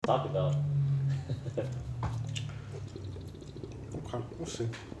talk about. Okay, we'll see.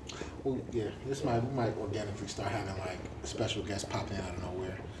 Well, yeah, we might organically start having like special guests popping in out of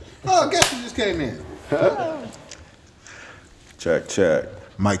nowhere. Oh, guess who just came in? Check.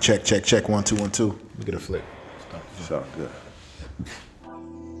 Mic check. 1 2 1 2. Let me get a flip. Sound good.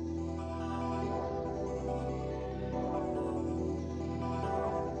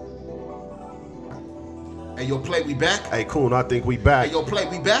 Hey, yo, Play, we back? Hey, Coon, I think we back. Hey, yo, Play,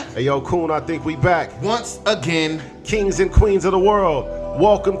 we back? Hey, yo, Coon, I think we back. Once again, Kings and queens of the world,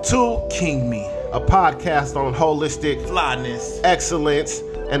 welcome to King Me. a podcast on holistic Flyness. excellence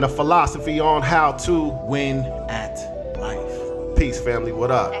and a philosophy on how to Win at life. Peace, family.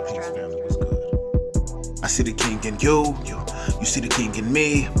 What up? Peace, family, what's good? I see the king in you see the king in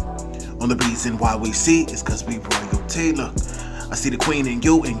me. Only reason why we see is cause we royalty. Look, I see the queen in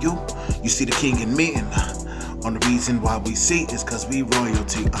you see the king in me. And only reason why we see is cause we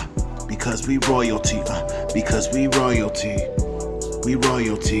royalty. Because we royalty. Because we royalty. We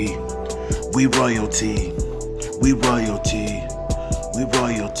royalty. We royalty. We royalty. We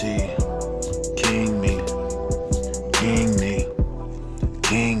royalty. King me. King me.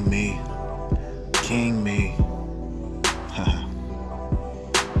 King me. King me.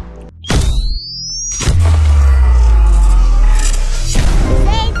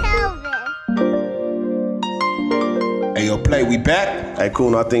 Hey, yo, Play, we back? Hey,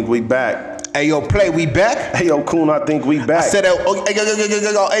 Coon, I think we back. Hey, yo, Play, we back? Hey, yo, Coon, I think we back. I said,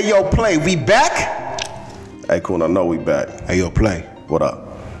 hey, yo, Play, we back? Hey, Coon, I know we back. Hey, yo, Play, What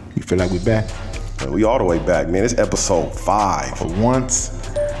up? you feel like we back? Man, we all the way back, man. It's episode 5. For once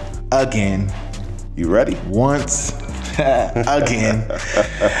again. You ready? Once again.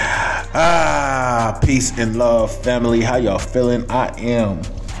 Peace and love, family. How y'all feeling? I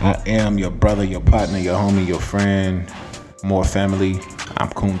am your brother, your partner, your homie, your friend, more family. I'm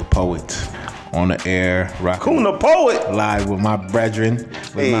Coon the Poet. On the air, rocking Coon the Poet. live with my brethren,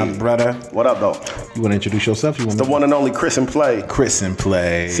 with my brother. What up, though? You want to introduce yourself? You want The one and only Chris and Play. Chris and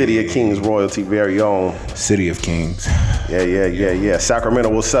Play. City of Kings royalty, very own. City of Kings. Yeah.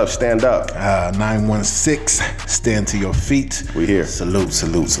 Sacramento, what's up? Stand up. 916, stand to your feet. We here. Salute.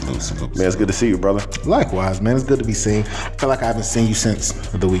 Man, it's good to see you, brother. Likewise, man. It's good to be seen. I feel like I haven't seen you since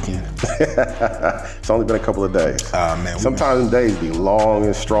the weekend. It's only been a couple of days. Man. Sometimes days be long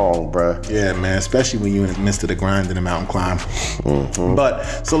and strong, bruh. Yeah, man. Especially when you're in the midst of the grind and the mountain climb. Mm-hmm.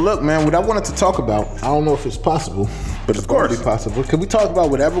 But, so look, man, what I wanted to talk about, I don't know if it's possible, but it's going to be possible. Can we talk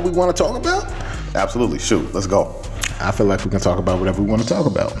about whatever we want to talk about? Absolutely. Shoot, let's go. I feel like we can talk about whatever we want to talk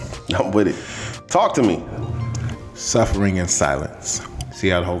about. I'm with it. Talk to me. Suffering in silence. See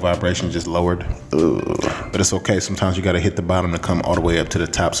how the whole vibration just lowered? Ugh. But it's okay. Sometimes you got to hit the bottom to come all the way up to the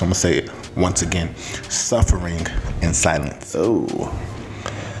top. So I'm going to say it once again. Suffering in silence. Oh,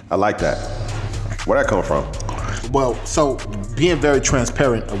 I like that. Where'd that come from? Well, so being very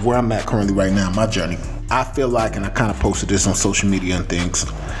transparent of where I'm at currently right now, my journey, I feel like, and I kind of posted this on social media and things,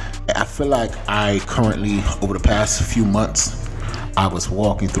 I feel like I currently, over the past few months, I was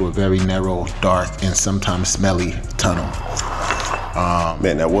walking through a very narrow, dark, and sometimes smelly tunnel.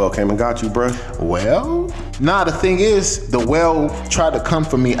 Man, that well came and got you, bruh. Well, the thing is, the well tried to come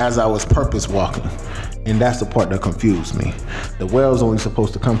for me as I was purpose walking. And that's the part that confused me. The well's only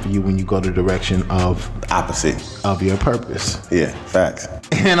supposed to come for you when you go the direction of Opposite. of your purpose. Yeah, facts.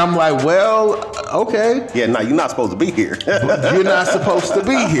 And I'm like, well, okay. Yeah, no, you're not supposed to be here. You're not supposed to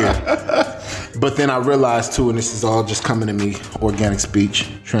be here. But then I realized too, and this is all just coming to me, organic speech,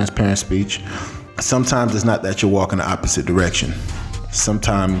 transparent speech. Sometimes it's not that you're walking the opposite direction.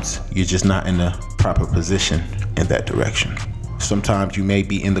 Sometimes you're just not in the proper position in that direction. Sometimes you may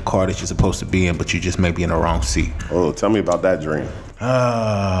be in the car that you're supposed to be in, but you just may be in the wrong seat. Oh, tell me about that dream.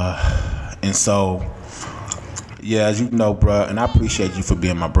 And so, yeah, as you know, bruh, and I appreciate you for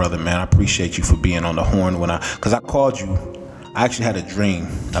being my brother, man. I appreciate you for being on the horn because I called you. I actually had a dream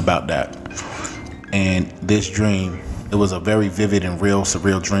about that. And this dream, it was a very vivid and real,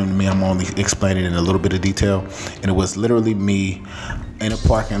 surreal dream to me. I'm only explaining it in a little bit of detail. And it was literally me in a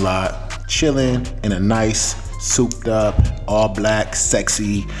parking lot, chilling in a nice, souped up, all black,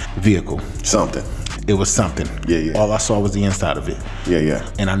 sexy vehicle. Something. It was something. Yeah. All I saw was the inside of it. Yeah.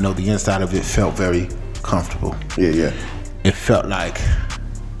 And I know the inside of it felt very comfortable. Yeah. It felt like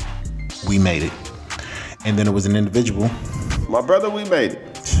we made it. And then it was an individual. My brother, we made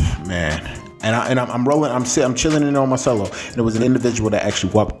it. Man. And I'm rolling, I'm chilling in on my solo. And it was an individual that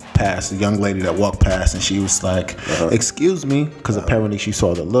actually walked past, a young lady that walked past, and she was like, excuse me, because apparently she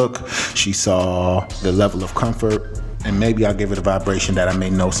saw the look, she saw the level of comfort, and maybe I gave it a vibration that I may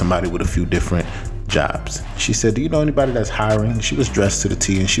know somebody with a few different jobs. She said, do you know anybody that's hiring? She was dressed to the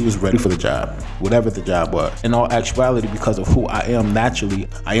T and she was ready for the job, whatever the job was. In all actuality, because of who I am naturally,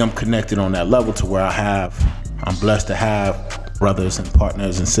 I am connected on that level to where I'm blessed to have brothers and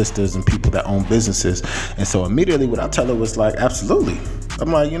partners and sisters and people that own businesses. And so immediately what I tell her was like, absolutely.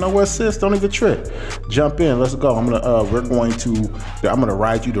 I'm like, you know what, sis, don't even trip. Jump in, let's go. I'm gonna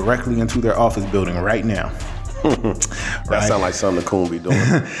ride you directly into their office building right now. That sounds like something the coon be doing.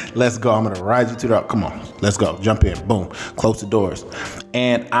 Let's go. I'm gonna ride you to the. Come on, let's go. Jump in. Boom. Close the doors.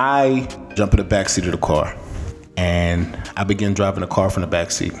 And I jump in the back seat of the car, and I begin driving the car from the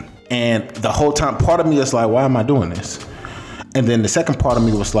back seat. And the whole time, part of me is like, why am I doing this? And then the second part of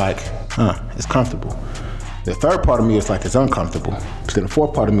me was like, it's comfortable. The third part of me was like, it's uncomfortable. So the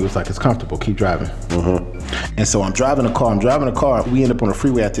fourth part of me was like, it's comfortable. Keep driving. Mm-hmm. And so I'm driving the car. We end up on the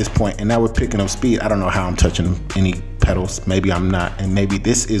freeway at this point, and now we're picking up speed. I don't know how I'm touching any pedals. Maybe I'm not. And maybe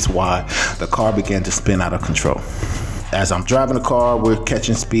this is why the car began to spin out of control. As I'm driving the car, we're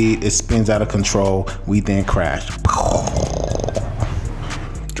catching speed. It spins out of control. We then crash.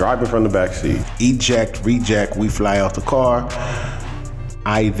 Driving from the back seat. Eject, reject. We fly off the car.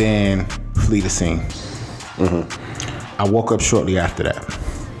 I then flee the scene. Mm-hmm. I woke up shortly after that.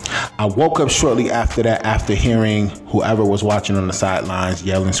 After hearing whoever was watching on the sidelines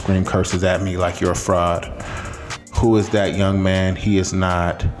yelling, scream curses at me like you're a fraud. Who is that young man? He is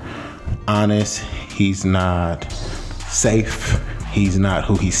not honest. He's not safe. He's not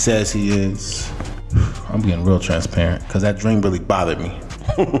who he says he is. I'm being real transparent because that dream really bothered me.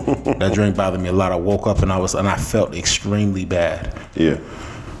 That dream bothered me a lot. I woke up and I felt extremely bad. Yeah.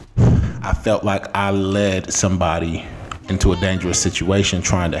 I felt like I led somebody into a dangerous situation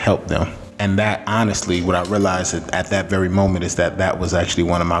trying to help them. And that, honestly, what I realized at that very moment is that was actually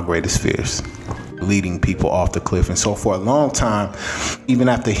one of my greatest fears, leading people off the cliff. And so for a long time, even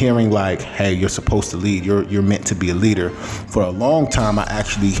after hearing like, hey, you're supposed to lead, you're meant to be a leader, for a long time, I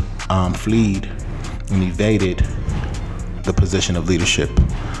actually fled and evaded the position of leadership.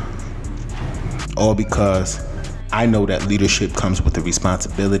 All because I know that leadership comes with the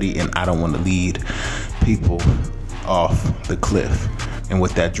responsibility, and I don't want to lead people off the cliff. And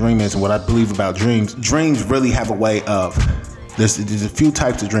what that dream is, and what I believe about dreams really have a way of, there's a few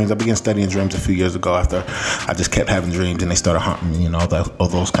types of dreams. I began studying dreams a few years ago after I just kept having dreams and they started haunting me and all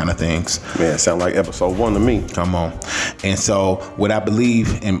those kind of things. Man, sound like episode 1 to me. Come on. And so what I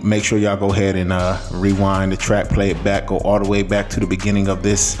believe, and make sure y'all go ahead and rewind the track, play it back, go all the way back to the beginning of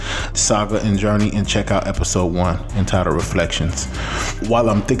this saga and journey and check out episode 1 entitled Reflections. While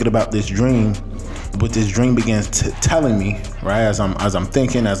I'm thinking about this dream, what this dream begins telling me, right, as I'm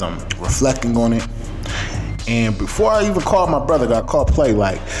thinking, as I'm reflecting on it, and before I even called my brother, I called Play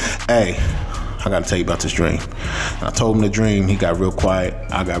like, hey, I got to tell you about this dream. And I told him the dream. He got real quiet.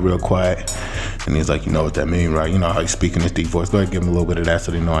 I got real quiet. And he's like, you know what that mean, right? You know how you speak in this deep voice. Go ahead and give him a little bit of that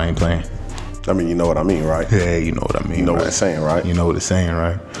so they know I ain't playing. I mean, you know what I mean, right? Yeah, you know what I mean. You know right? what it's saying, right? You know what it's saying,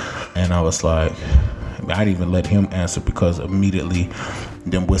 right? And I was like, I didn't even let him answer because immediately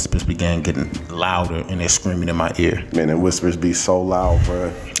them whispers began getting louder and they're screaming in my ear. Man, them whispers be so loud,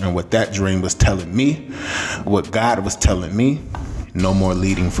 bro. And what that dream was telling me, what God was telling me, no more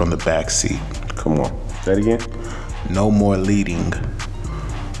leading from the back seat. Come on. Say it again. No more leading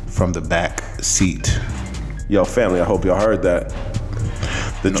from the back seat. Yo, family, I hope y'all heard that.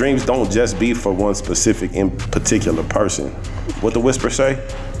 The dreams don't just be for one specific in particular person. What the whisper say?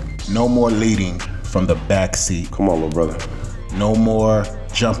 No more leading from the back seat. Come on, little brother. No more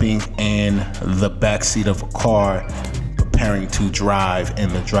jumping in the back seat of a car, preparing to drive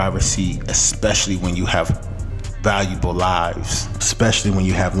in the driver's seat, especially when you have valuable lives, especially when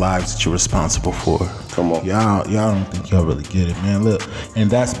you have lives that you're responsible for. Come on. Y'all don't think y'all really get it, man. Look,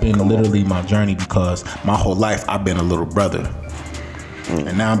 and that's been literally my journey because my whole life I've been a little brother.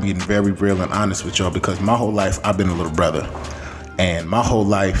 And now I'm being very real and honest with y'all because my whole life I've been a little brother. And my whole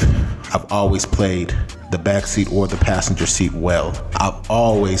life I've always played the back seat or the passenger seat well. I've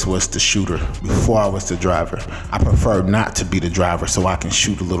always was the shooter before I was the driver. I prefer not to be the driver so I can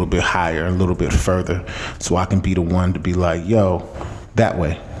shoot a little bit higher, a little bit further, so I can be the one to be like, yo, that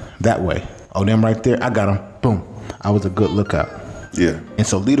way. Oh, them right there, I got them. Boom. I was a good lookout. Yeah. And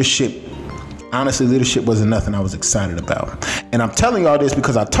so leadership wasn't nothing I was excited about. And I'm telling y'all this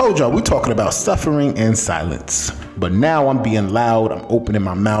because I told y'all we're talking about suffering and silence. But now I'm being loud, I'm opening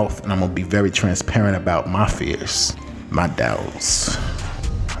my mouth, and I'm gonna be very transparent about my fears, my doubts,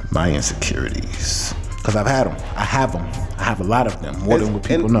 my insecurities. Because I've had them. I have a lot of them, more than what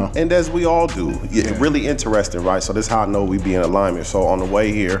people know. And as we all do. Yeah. Really interesting, right? So this is how I know we be in alignment. So on the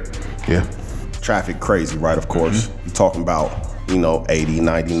way here, yeah, traffic crazy, right? Of course. You're talking about 80,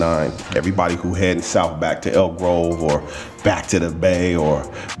 99. Everybody who heading south back to Elk Grove or back to the Bay or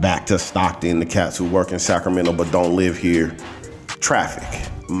back to Stockton, the cats who work in Sacramento but don't live here.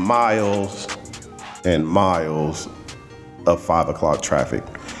 Traffic. Miles and miles of 5 o'clock traffic.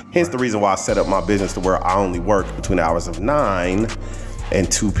 Hence the reason why I set up my business to where I only work between the hours of 9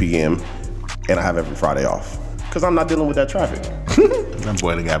 and 2 p.m. and I have every Friday off. Because I'm not dealing with that traffic. That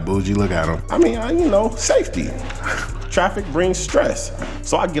boy that got bougie, look at him. I mean, safety. Traffic brings stress.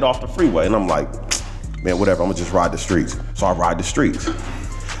 So I get off the freeway and I'm like, man, whatever, I'm gonna just ride the streets. So I ride the streets.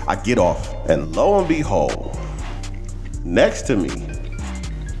 I get off and lo and behold, next to me,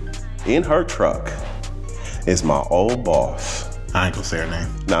 in her truck, is my old boss. I ain't gonna say her name.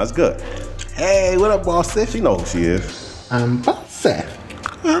 Nah, it's good. Hey, what up, boss sis? She know who she is. I'm boss sis.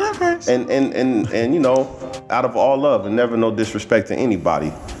 And out of all love and never no disrespect to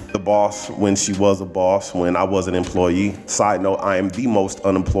anybody, the boss when she was a boss, when I was an employee. Side note, I am the most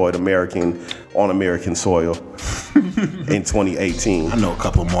unemployed American on American soil in 2018. I know a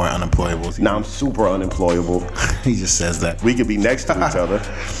couple more unemployables. Now I'm super unemployable. He just says that. We could be next to each other,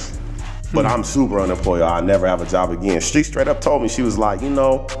 but I'm super unemployed. I never have a job again. She straight up told me, she was like,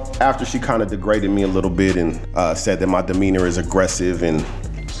 after she kind of degraded me a little bit and said that my demeanor is aggressive and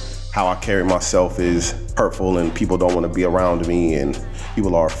how I carry myself is hurtful and people don't want to be around me and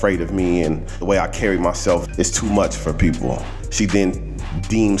people are afraid of me and the way I carry myself is too much for people. She then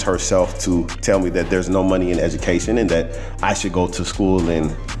deems herself to tell me that there's no money in education and that I should go to school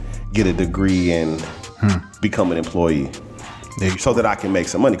and get a degree and become an employee so that I can make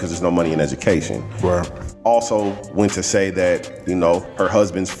some money because there's no money in education. Right. Also went to say that, her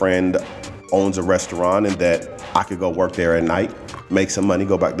husband's friend owns a restaurant and that I could go work there at night, make some money,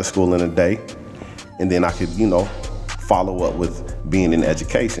 go back to school in a day, and then I could, follow up with being in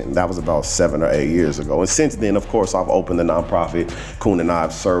education. That was about 7 or 8 years ago. And since then, of course, I've opened a nonprofit. Kuhn and I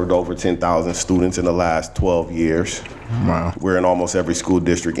have served over 10,000 students in the last 12 years. Wow. We're in almost every school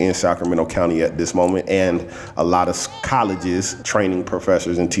district in Sacramento County at this moment, and a lot of colleges training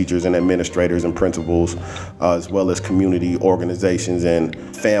professors and teachers and administrators and principals, as well as community organizations and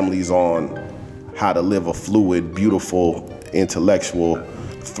families on how to live a fluid, beautiful, intellectual,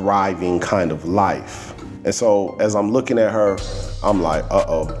 thriving kind of life. And so as I'm looking at her, I'm like, I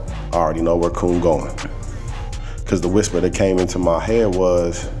already know where Kuhn going. Because the whisper that came into my head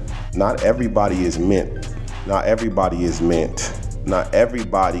was, not everybody is meant. Not everybody is meant. Not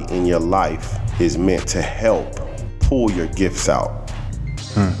everybody in your life is meant to help pull your gifts out.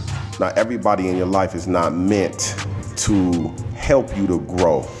 Not everybody in your life is not meant to help you to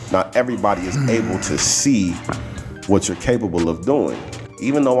grow. Not everybody is able to see what you're capable of doing.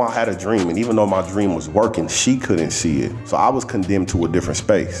 Even though I had a dream and even though my dream was working, she couldn't see it. So I was condemned to a different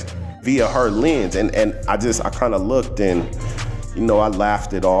space via her lens. And I kind of looked and, I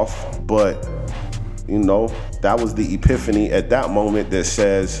laughed it off. But, that was the epiphany at that moment that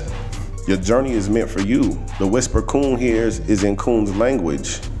says, your journey is meant for you. The whisper Kuhn hears is in Kuhn's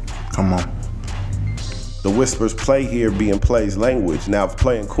language. Come on. The whispers play here be in play's language. Now, if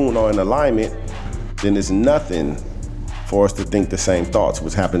play and Kuhn are in alignment, then there's nothing for us to think the same thoughts,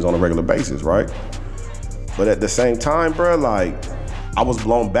 which happens on a regular basis, right? But at the same time, bro, I was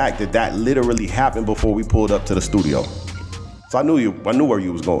blown back that literally happened before we pulled up to the studio. So I knew where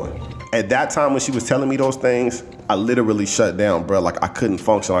you was going. At that time when she was telling me those things, I literally shut down, bro. I couldn't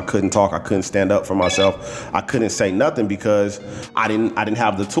function, I couldn't talk, I couldn't stand up for myself. I couldn't say nothing because I didn't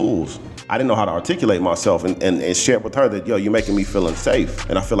have the tools. I didn't know how to articulate myself and share with her that, you're making me feel unsafe.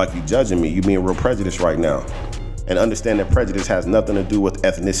 And I feel like you're judging me. You're being real prejudiced right now. And understand that prejudice has nothing to do with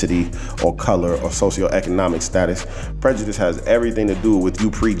ethnicity or color or socioeconomic status. Prejudice has everything to do with you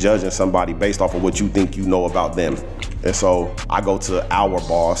prejudging somebody based off of what you think you know about them. And so I go to our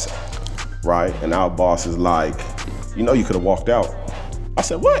boss, right? And our boss is like, you could have walked out. I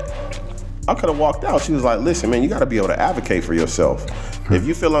said, what? I could have walked out. She was like, listen, man, you got to be able to advocate for yourself. If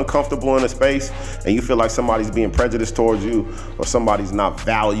you feel uncomfortable in a space and you feel like somebody's being prejudiced towards you or somebody's not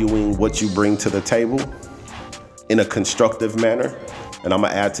valuing what you bring to the table, in a constructive manner, and I'm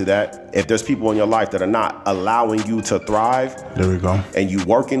gonna add to that, if there's people in your life that are not allowing you to thrive, there we go, and you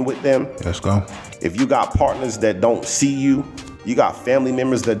working with them, let's go. If you got partners that don't see you, you got family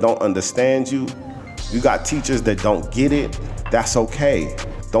members that don't understand you, you got teachers that don't get it, that's okay.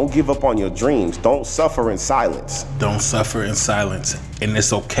 Don't give up on your dreams. Don't suffer in silence. Don't suffer in silence. And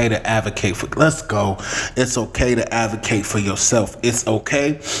it's okay to advocate for, let's go. It's okay to advocate for yourself. It's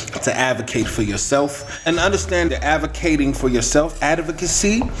okay to advocate for yourself. And understand that advocating for yourself,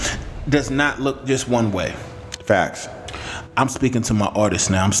 advocacy, does not look just one way. Facts. I'm speaking to my artists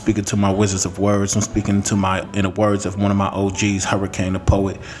now. I'm speaking to my wizards of words. I'm speaking in the words of one of my OGs, Hurricane the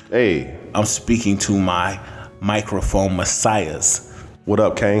Poet. Hey. I'm speaking to my microphone messiahs. What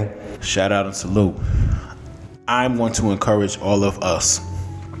up, Kane? Shout out and salute. I want to encourage all of us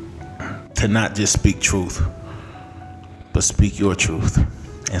to not just speak truth, but speak your truth.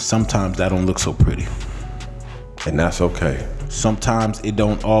 And sometimes that don't look so pretty. And that's okay. Sometimes it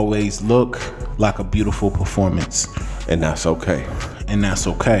don't always look like a beautiful performance. And that's okay. And that's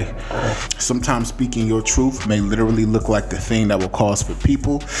okay. Sometimes speaking your truth may literally look like the thing that will cause for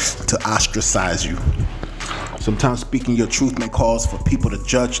people to ostracize you. Sometimes speaking your truth may cause for people to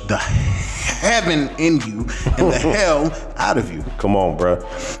judge the heaven in you and the hell out of you. Come on, bruh.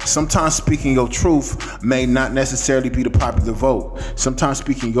 Sometimes speaking your truth may not necessarily be the popular vote. Sometimes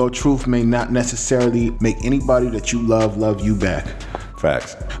speaking your truth may not necessarily make anybody that you love you back.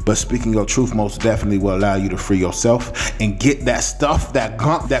 Facts. But speaking your truth most definitely will allow you to free yourself and get that stuff, that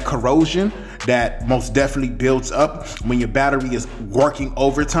gunk, that corrosion that most definitely builds up when your battery is working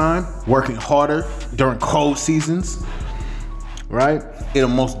overtime, working harder during cold seasons, right? It'll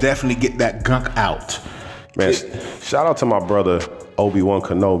most definitely get that gunk out. Man, shout out to my brother Obi-Wan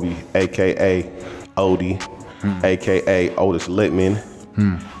Kenobi, aka Odie, aka Otis Littman.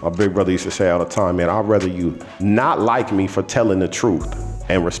 My big brother used to say all the time, man, I'd rather you not like me for telling the truth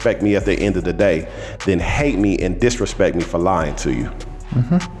and respect me at the end of the day than hate me and disrespect me for lying to you.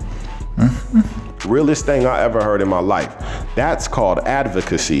 Realest thing I ever heard in my life. That's called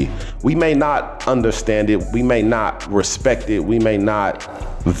advocacy. We may not understand it, we may not respect it, we may not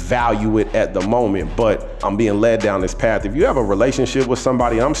value it at the moment, but I'm being led down this path. If you have a relationship with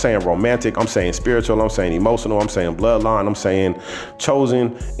somebody, I'm saying romantic, I'm saying spiritual, I'm saying emotional, I'm saying bloodline, I'm saying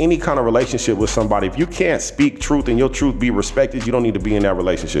chosen, any kind of relationship with somebody, if you can't speak truth and your truth be respected, you don't need to be in that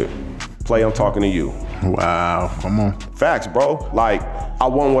relationship. Play, I'm talking to you. Wow, come on. Facts, bro. Like, I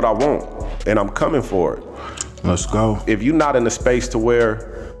want what I want, and I'm coming for it. Let's go. If you're not in the space to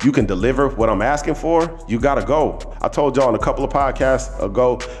where you can deliver what I'm asking for, you gotta go. I told y'all in a couple of podcasts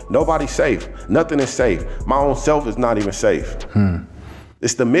ago, nobody's safe. Nothing is safe. My own self is not even safe.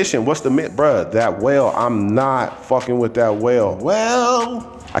 It's the mission. What's the mission? Bruh, that whale, I'm not fucking with that whale.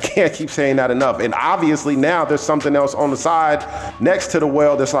 Well, I can't keep saying that enough. And obviously now there's something else on the side next to the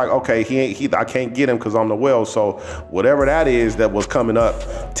whale that's like, okay, I can't get him because I'm the whale. So whatever that is that was coming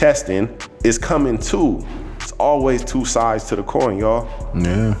up testing is coming too. It's always two sides to the coin, y'all.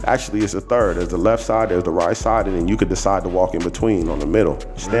 Yeah. Actually, it's a third. There's the left side, there's the right side, and then you could decide to walk in between on the middle.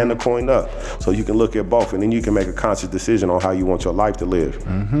 Stand the coin up so you can look at both, and then you can make a conscious decision on how you want your life to live.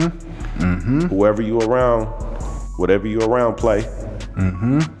 Whoever you around, whatever you around, play.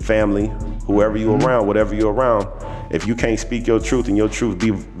 Family, whoever you around, whatever you around, if you can't speak your truth and your truth be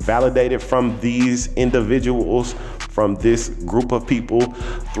validated from these individuals, from this group of people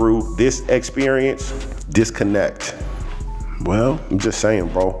through this experience, disconnect. Well, I'm just saying,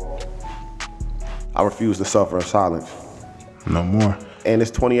 bro. I refuse to suffer in silence. No more. And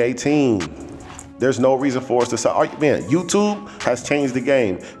it's 2018. There's no reason for us to suffer. Man, YouTube has changed the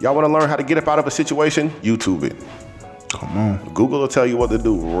game. Y'all want to learn how to get up out of a situation? YouTube it. Come on. Google will tell you what to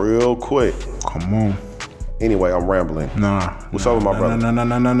do real quick. Come on. Anyway, I'm rambling. What's up with my brother?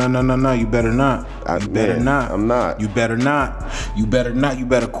 No. You better not. I'm not. You better not. You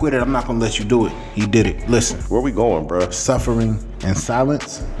better quit it. I'm not gonna let you do it. He did it. Listen. Where we going, bro? Suffering and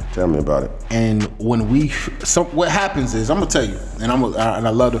silence. Tell me about it. And when what happens is, I'm gonna tell you, and I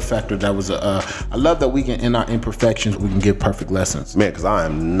love the fact that I love that we can, in our imperfections, we can give perfect lessons. Man, because I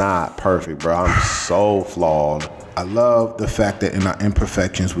am not perfect, bro. I'm so flawed. I love the fact that in our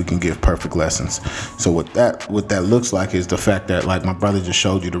imperfections we can give perfect lessons. So what that looks like is the fact that, like my brother just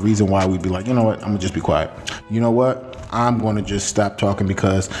showed you, the reason why we'd be like, you know what, I'm gonna just be quiet. You know what? I'm gonna just stop talking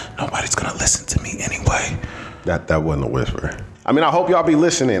because nobody's gonna listen to me anyway. That wasn't a whisper. I mean, I hope y'all be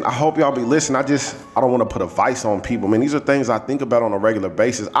listening. I don't want to put a vice on people. Man, these are things I think about on a regular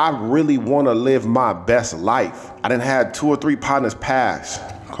basis. I really want to live my best life. I done had 2 or 3 partners pass.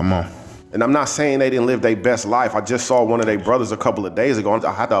 Come on. And I'm not saying they didn't live their best life. I just saw one of their brothers a couple of days ago, and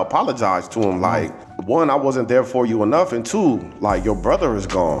I had to apologize to him. Like, 1, I wasn't there for you enough, and 2, like, your brother is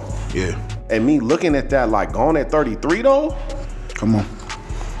gone. Yeah. And me looking at that, like, gone at 33 though? Come on.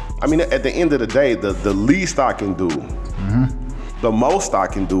 I mean, at the end of the day, the least I can do, the most I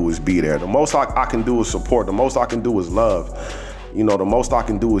can do is be there. The most I can do is support. The most I can do is love. You know, the most I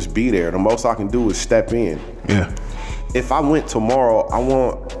can do is be there. The most I can do is step in. Yeah. If I went tomorrow, I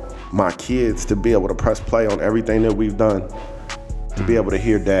want my kids to be able to press play on everything that we've done, to be able to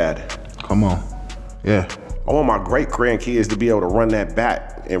hear dad. Come on. Yeah. I want my great grandkids to be able to run that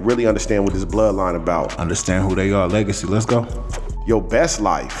back and really understand what this bloodline about. Understand who they are. Legacy. Let's go. Your best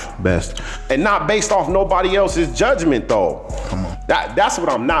life. Best. And not based off nobody else's judgment, though. Come on. That's what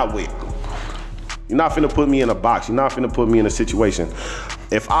I'm not with. You're not finna put me in a box. You're not finna put me in a situation.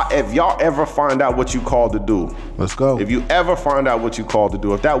 If y'all ever find out what you called to do, let's go. If you ever find out what you called to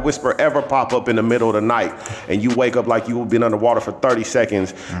do, if that whisper ever pop up in the middle of the night and you wake up like you've been underwater for 30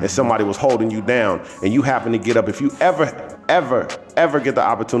 seconds and somebody was holding you down and you happen to get up, if you ever get the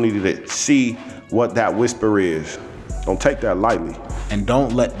opportunity to see what that whisper is, don't take that lightly. And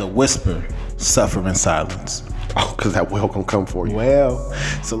don't let the whisper suffer in silence. Oh, because that will gonna come for you. Well,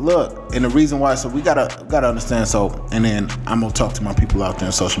 so look, and the reason why, so we gotta understand. So, and then I'm gonna talk to my people out there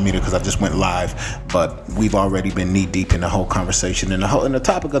on social media because I just went live, but we've already been knee deep in the whole conversation. And the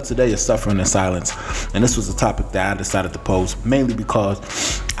topic of today is suffering in silence. And this was a topic that I decided to pose mainly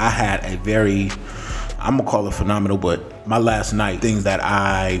because I had a very, I'm gonna call it phenomenal, but my last night, things that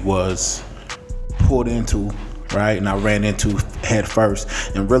I was pulled into, right? And I ran into head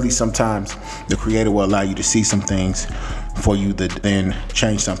first. And really sometimes the creator will allow you to see some things for you to then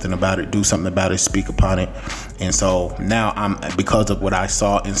change something about it, do something about it, speak upon it. And so now because of what I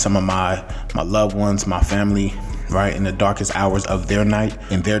saw in some of my loved ones, my family, right, in the darkest hours of their night,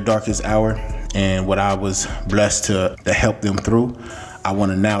 in their darkest hour, and what I was blessed to help them through, I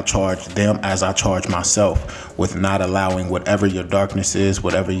want to now charge them as I charge myself with not allowing whatever your darkness is,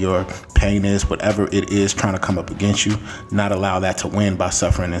 whatever your pain is, whatever it is trying to come up against you, not allow that to win by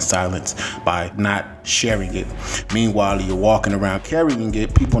suffering in silence, by not sharing it. Meanwhile, you're walking around carrying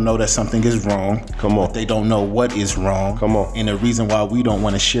it. People know that something is wrong. Come on. But they don't know what is wrong. Come on. And the reason why we don't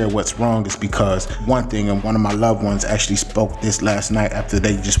want to share what's wrong is because one thing, and one of my loved ones actually spoke this last night after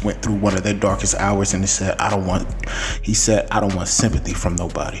they just went through one of their darkest hours, and he said, I don't want sympathy from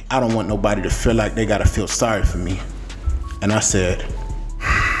nobody. I don't want nobody to feel like they gotta feel sorry for me. And I said,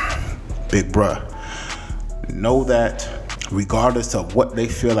 big bruh, know that regardless of what they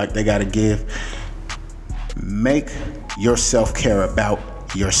feel like they gotta give, make your self-care about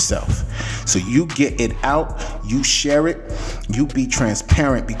yourself. So you get it out, you share it, you be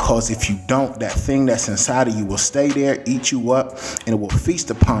transparent, because if you don't, that thing that's inside of you will stay there, eat you up, and it will feast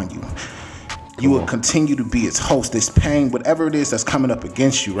upon you. You will continue to be its host. This pain, whatever it is that's coming up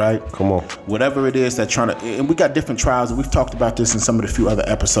against you, right? Come on. Whatever it is that's trying to, and we got different trials, and we've talked about this in some of the few other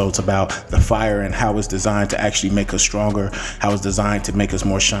episodes about the fire and how it's designed to actually make us stronger, how it's designed to make us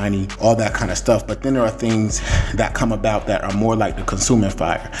more shiny, all that kind of stuff. But then there are things that come about that are more like the consuming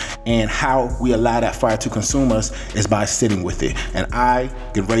fire. And how we allow that fire to consume us is by sitting with it. And I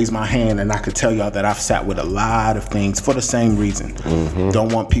could raise my hand and I could tell y'all that I've sat with a lot of things for the same reason.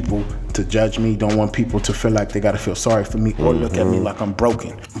 Don't want people to judge me, don't want people to feel like they gotta feel sorry for me or look at me like I'm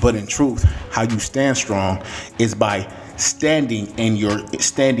broken. But in truth, how you stand strong is by standing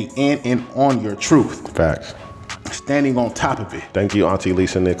in and on your truth. Facts. Standing on top of it. Thank you, Auntie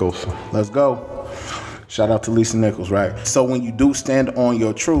Lisa Nichols. Let's go. Shout out to Lisa Nichols, right? So when you do stand on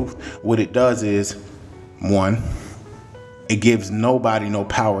your truth, what it does is, one, it gives nobody no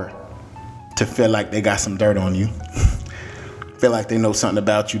power to feel like they got some dirt on you. Feel like they know something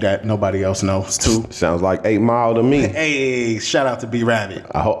about you that nobody else knows too. Sounds like 8 Mile to me. Hey, shout out to B Rabbit.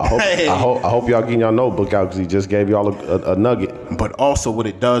 I hope y'all getting y'all notebook out because he just gave y'all a nugget. But also what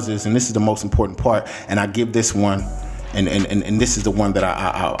it does is, and this is the most important part, and I give this one, and this is the one that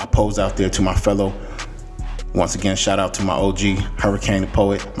I pose out there to my fellow. Once again, shout out to my OG, Hurricane the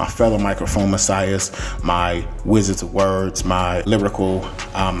Poet, my fellow microphone messiahs, my wizards of words, my lyrical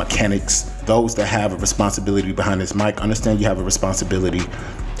mechanics, those that have a responsibility behind this mic. Understand you have a responsibility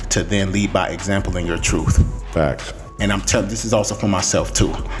to then lead by example in your truth. Facts. And I'm telling, this is also for myself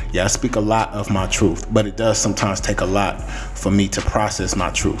too. Yeah, I speak a lot of my truth, but it does sometimes take a lot for me to process my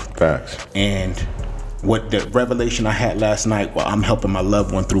truth. Facts. And what the revelation I had last night while I'm helping my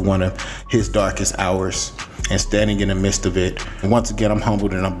loved one through one of his darkest hours and standing in the midst of it. And once again, I'm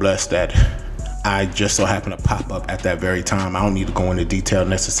humbled and I'm blessed that I just so happen to pop up at that very time. I don't need to go into detail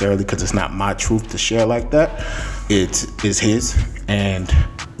necessarily because it's not my truth to share like that. It is his, and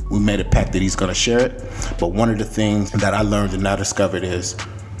we made a pact that he's going to share it. But one of the things that I learned and I discovered is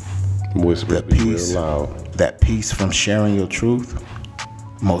Whisper peace, real loud. that peace from sharing your truth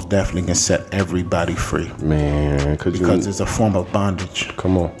most definitely can set everybody free. Man, because it's a form of bondage.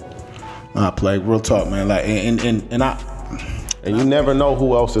 Come on. I play real talk, man. Like, and you never know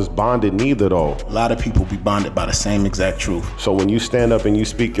who else is bonded neither, though. A lot of people be bonded by the same exact truth. So when you stand up and you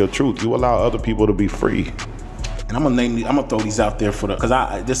speak your truth, you allow other people to be free. And I'm gonna throw these out there because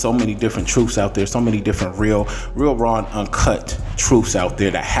there's so many different truths out there, so many different real raw and uncut truths out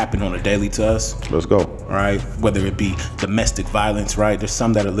there that happen on a daily to us. Let's go. Right? Whether it be domestic violence, right? There's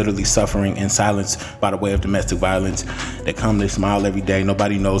some that are literally suffering in silence by the way of domestic violence. They come, they smile every day.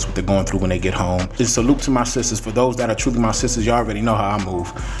 Nobody knows what they're going through when they get home. And salute to my sisters. For those that are truly my sisters, y'all already know how I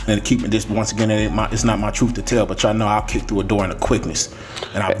move. And keeping this, once again, it's not my truth to tell, but y'all know I'll kick through a door in a quickness.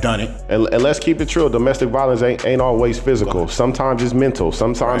 And I've done it. And let's keep it true. Domestic violence ain't always physical. Sometimes it's mental.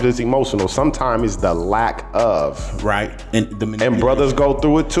 Sometimes it's emotional. Sometimes it's the lack of. Right. And brothers go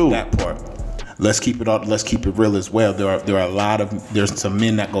through it too. That part. Let's keep it real as well. There's some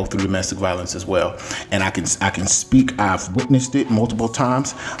men that go through domestic violence as well. And I can speak, I've witnessed it multiple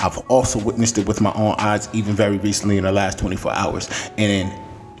times. I've also witnessed it with my own eyes, even very recently in the last 24 hours. And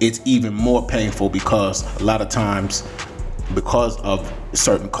it's even more painful because a lot of times, because of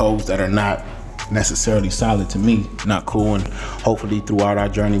certain codes that are not necessarily solid to me, not cool, and hopefully throughout our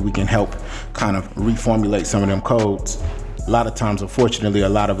journey we can help kind of reformulate some of them codes. A lot of times, unfortunately, a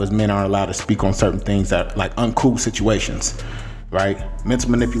lot of us men aren't allowed to speak on certain things that like uncool situations, right?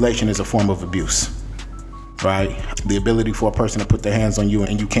 Mental manipulation is a form of abuse, right? The ability for a person to put their hands on you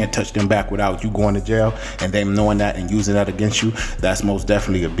and you can't touch them back without you going to jail and them knowing that and using that against you, that's most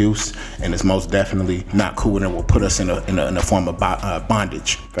definitely abuse, and it's most definitely not cool, and it will put us in a form of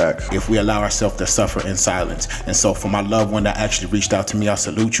bondage. Facts. If we allow ourselves to suffer in silence. And so for my loved one that actually reached out to me, I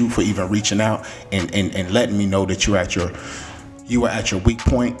salute you for even reaching out and letting me know that you were at your weak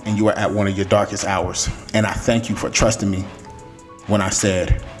point and you were at one of your darkest hours. And I thank you for trusting me when I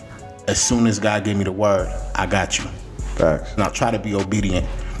said, as soon as God gave me the word, I got you. Facts. And I'll try to be obedient.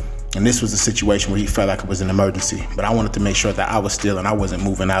 And this was a situation where he felt like it was an emergency, but I wanted to make sure that I was still and I wasn't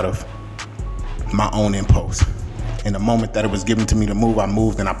moving out of my own impulse. In the moment that it was given to me to move, I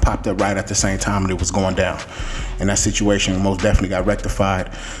moved, and I popped up right at the same time and it was going down. And that situation most definitely got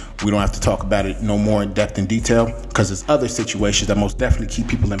rectified. We don't have to talk about it no more in depth and detail, because there's other situations that most definitely keep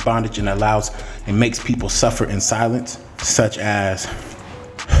people in bondage and allows and makes people suffer in silence, such as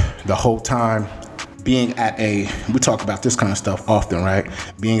the whole time being we talk about this kind of stuff often, right?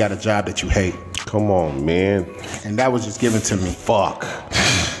 Being at a job that you hate. Come on, man. And that was just given to me. Fuck.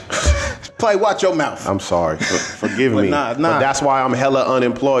 Play, watch your mouth. I'm sorry. Forgive me. Nah. But that's why I'm hella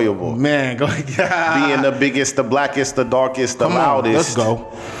unemployable. Man, go Being the biggest, the blackest, the darkest, the loudest. Let's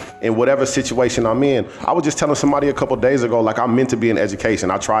go. In whatever situation I'm in. I was just telling somebody a couple days ago, like, I'm meant to be in education.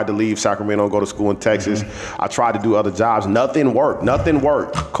 I tried to leave Sacramento and go to school in Texas. I tried to do other jobs. Nothing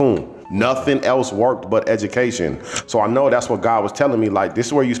worked. Coon. Nothing else worked but education. So I know that's what God was telling me, like, this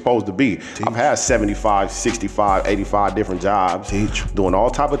is where you're supposed to be. Teach. I've had 75, 65, 85 different jobs. Teach. Doing all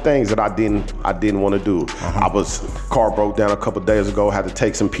type of things that I didn't want to do. Car broke down a couple days ago, had to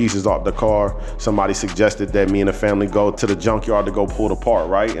take some pieces off the car. Somebody suggested that me and the family go to the junkyard to go pull it apart,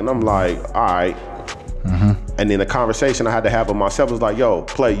 right? And I'm like, all right. And then the conversation I had to have with myself was like, yo,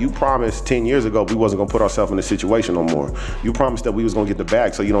 Play, you promised 10 years ago we wasn't gonna put ourselves in this situation no more. You promised that we was gonna get the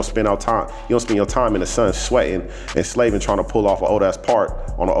bag so you don't spend your time in the sun sweating and slaving trying to pull off an old ass part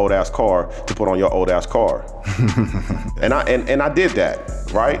on an old ass car to put on your old ass car. and I did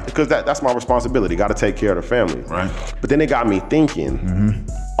that, right? Because that's my responsibility, gotta take care of the family. Right. But then it got me thinking,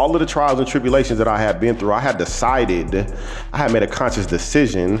 all of the trials and tribulations that I had been through, I had made a conscious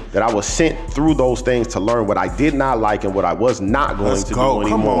decision that I was sent through those things to learn what I did not like and what I was not going to do anymore.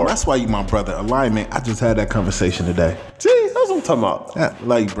 Come on, that's why you my brother. Alignment. I just had that conversation today. See, that's what I'm talking about. Yeah,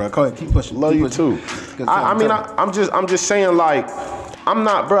 love you, bro. Go ahead, keep pushing. Love you too. I'm just saying, like,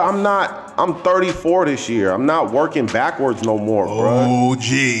 I'm 34 this year. I'm not working backwards no more, bro. OG.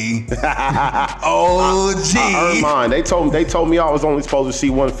 I earned mine. They told me I was only supposed to see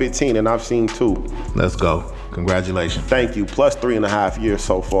 115, and I've seen 2. Let's go. Congratulations. Thank you. Plus 3.5 years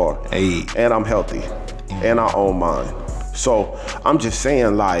so far. Hey. And I'm healthy. And I own mine. So I'm just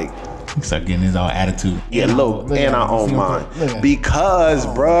saying, like, start getting his own attitude. Yeah, look, and I own mine. Because,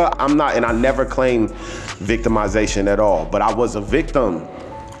 bruh, I'm not, and I never claimed victimization at all, but I was a victim.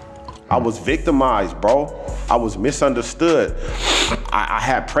 I was victimized, bro. I was misunderstood. I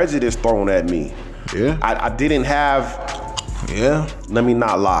had prejudice thrown at me. Yeah. I didn't have, let me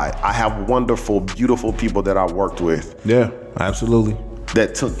not lie. I have wonderful, beautiful people that I worked with. Yeah, absolutely.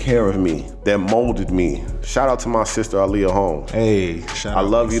 That took care of me, that molded me. Shout out to my sister, Aaliyah Holmes. Hey, shout out. I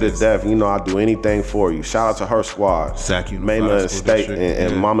love you to death. You know, I'll do anything for you. Shout out to her squad. Mayma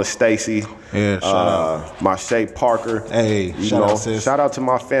and Mama Stacy. Yeah, shout out. Marche Parker. Hey, shout out, sis. Shout out to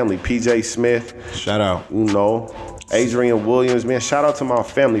my family, PJ Smith. Shout out. You know, Adrian Williams, man. Shout out to my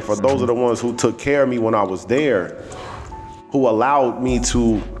family, for those are the ones who took care of me when I was there, who allowed me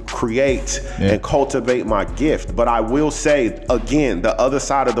to create and cultivate my gift. But I will say, again, the other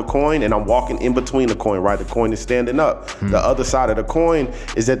side of the coin, and I'm walking in between the coin, right? The coin is standing up. The other side of the coin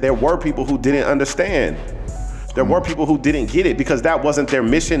is that there were people who didn't understand. There were people who didn't get it because that wasn't their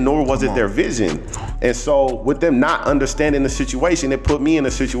mission, nor was it their vision. And so with them not understanding the situation, it put me in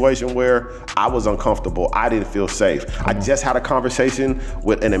a situation where I was uncomfortable. I didn't feel safe. I just had a conversation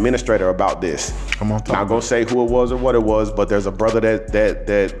with an administrator about this. Not gonna say who it was or what it was, but there's a brother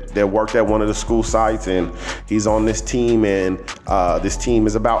that worked at one of the school sites, and he's on this team, and this team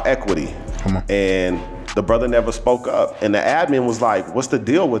is about equity. And the brother never spoke up. And the admin was like, what's the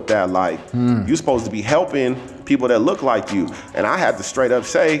deal with that? Like, you're supposed to be helping people that look like you. And I had to straight up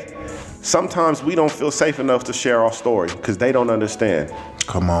say, sometimes we don't feel safe enough to share our story because they don't understand.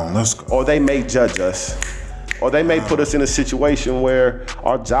 Come on, let's go. Or they may judge us. Or they may put us in a situation where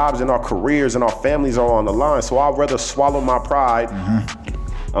our jobs and our careers and our families are on the line. So I'd rather swallow my pride.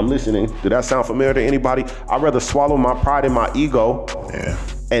 I'm listening. Did that sound familiar to anybody? I'd rather swallow my pride and my ego.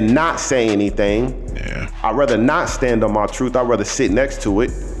 And not say anything. I'd rather not stand on my truth. I'd rather sit next to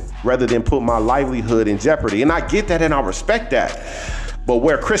it rather than put my livelihood in jeopardy. And I get that and I respect that. But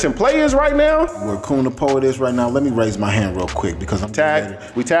where Chris and Play is right now, where Kun the Poet is right now, let me raise my hand real quick because I'm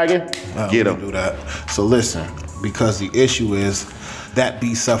We tagging? Get him. Do that. So listen, because the issue is that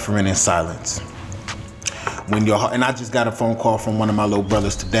be suffering in silence. When your heart, and I just got a phone call from one of my little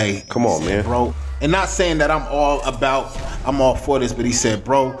brothers today. Come on, man. Bro, and not saying that I'm all for this, but he said,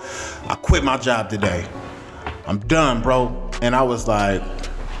 bro, I quit my job today. I'm done, bro. And I was like,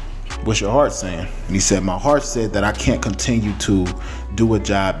 what's your heart saying? And he said, my heart said that I can't continue to do a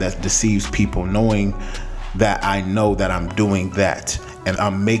job that deceives people, knowing that I know that I'm doing that and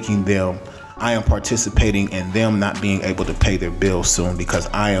I'm making them, I am participating in them not being able to pay their bills soon because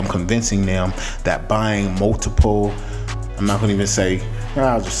I am convincing them that buying multiple, I'm not gonna even say,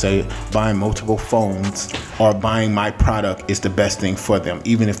 I'll just say it, buying multiple phones or buying my product is the best thing for them,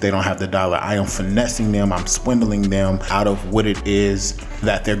 even if they don't have the dollar. I am finessing them, I'm swindling them out of what it is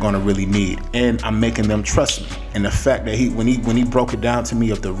that they're gonna really need. And I'm making them trust me. And the fact that when he broke it down to me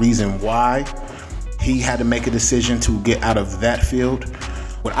of the reason why he had to make a decision to get out of that field,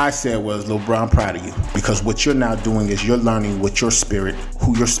 what I said was, Lil Bro, I'm proud of you because what you're now doing is you're learning what your spirit,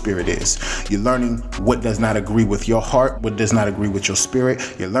 who your spirit is. You're learning what does not agree with your heart, what does not agree with your spirit.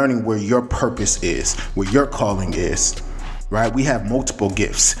 You're learning where your purpose is, where your calling is, right? We have multiple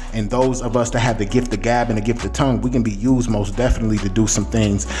gifts, and those of us that have the gift of gab and the gift of tongue, we can be used most definitely to do some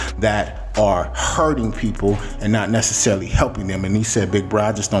things that are hurting people and not necessarily helping them. And he said, big bro,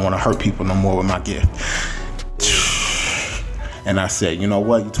 I just don't want to hurt people no more with my gift. And I said, you know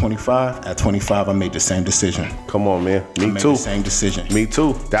what, you're 25. At 25, I made the same decision. Come on, man. Me too. The same decision. Me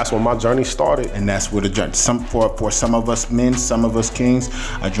too. That's when my journey started. And that's where the journey, for some of us men, some of us kings,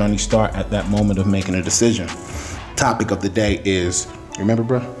 our journey start at that moment of making a decision. Topic of the day is, remember,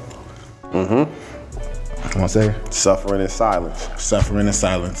 bro? You want to say it? Suffering in silence. Suffering in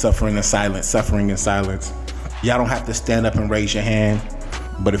silence. Suffering in silence. Suffering in silence. Y'all don't have to stand up and raise your hand.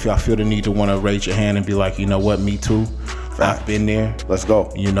 But if y'all feel the need to want to raise your hand and be like, you know what, me too. I've been there. Let's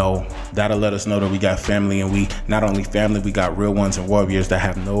go. You know, that'll let us know that we got family, and we not only family, we got real ones and warriors that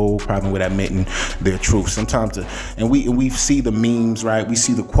have no problem with admitting their truth. Sometimes, and we see the memes, right? We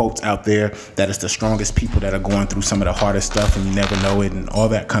see the quotes out there that it's the strongest people that are going through some of the hardest stuff, and you never know it, and all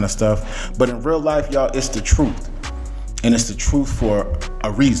that kind of stuff. But in real life, y'all, it's the truth. And it's the truth for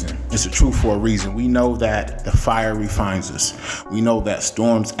a reason. It's the truth for a reason. We know that the fire refines us. We know that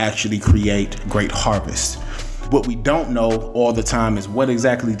storms actually create great harvest. What we don't know all the time is what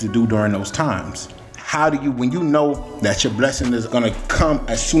exactly to do during those times. How do you, when you know that your blessing is gonna come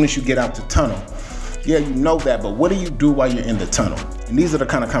as soon as you get out the tunnel, yeah, you know that, but what do you do while you're in the tunnel? And these are the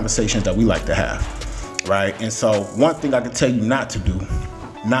kind of conversations that we like to have, right? And so one thing I can tell you not to do,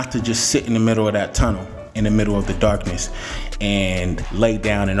 not to just sit in the middle of that tunnel, in the middle of the darkness and lay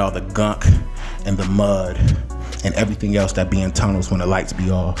down in all the gunk and the mud and everything else that be in tunnels when the lights be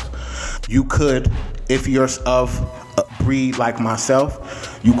off. You could, if you're of a breed like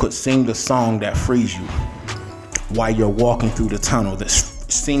myself, you could sing the song that frees you while you're walking through the tunnel. That's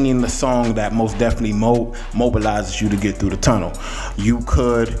singing the song that most definitely mobilizes you to get through the tunnel. You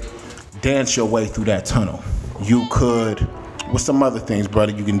could dance your way through that tunnel. You could, what's some other things,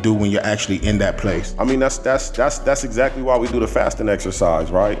 brother, you can do when you're actually in that place? I mean, that's exactly why we do the fasting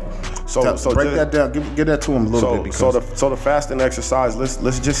exercise, right? So break that down. Give that to him a little bit. Because so the fasting exercise.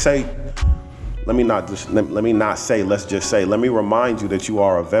 Let's just say. Let me not say. Let's just say. Let me remind you that you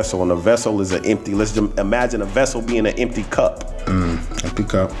are a vessel, and a vessel is an empty. Let's just imagine a vessel being an empty cup. Empty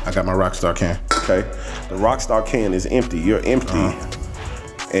cup. I got my Rockstar can. Okay. The Rockstar can is empty. You're empty.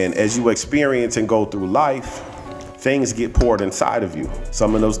 And as you experience and go through life, things get poured inside of you.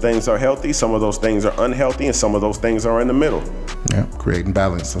 Some of those things are healthy, some of those things are unhealthy, and some of those things are in the middle. Yeah, creating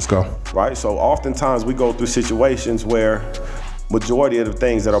balance. Let's go. Right? So oftentimes we go through situations where majority of the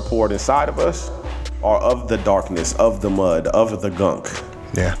things that are poured inside of us are of the darkness, of the mud, of the gunk.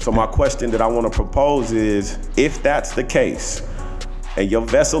 Yeah. So my question that I want to propose is, if that's the case, and your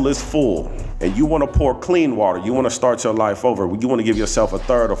vessel is full, and you want to pour clean water, you want to start your life over, you want to give yourself a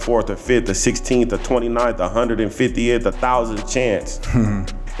third, a fourth, a fifth, a 16th, a 29th, a 150th, 1,000th chance,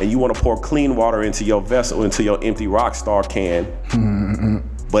 and you want to pour clean water into your vessel, into your empty Rockstar can,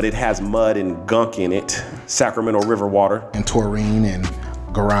 but it has mud and gunk in it, Sacramento River water. And taurine and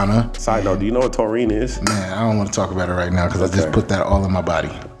guarana. Side note, do you know what taurine is? Man, I don't want to talk about it right now because I just put that all in my body.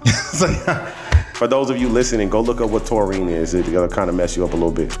 For those of you listening, go look up what taurine is. It'll kind of mess you up a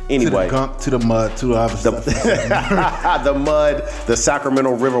little bit. Anyway. To the gunk, to the mud, to the other stuff. The mud, the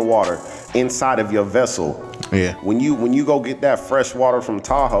Sacramento River water inside of your vessel. Yeah. When you go get that fresh water from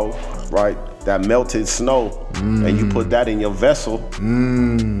Tahoe, right? That melted snow, and you put that in your vessel,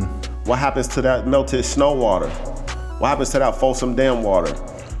 what happens to that melted snow water? What happens to that Folsom Dam water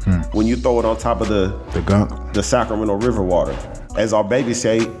when you throw it on top of the gunk, the Sacramento River water? As our babies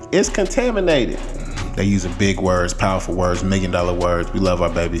say, it's contaminated. They using big words, powerful words, $1 million words. We love our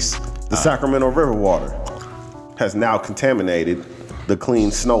babies. The Sacramento River water has now contaminated the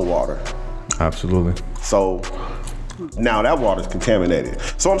clean snow water. Absolutely. So now that water's contaminated.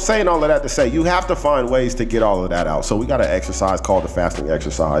 So I'm saying all of that to say you have to find ways to get all of that out. So we got an exercise called the fasting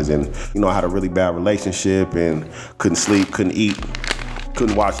exercise. And I had a really bad relationship and couldn't sleep, couldn't eat,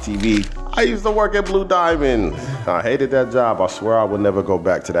 couldn't watch TV. I used to work at Blue Diamond. I hated that job. I swear I would never go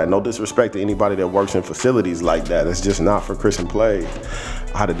back to that. No disrespect to anybody that works in facilities like that. It's just not for Chris and Play.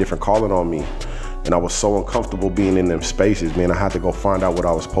 I had a different calling on me. And I was so uncomfortable being in them spaces, man. I had to go find out what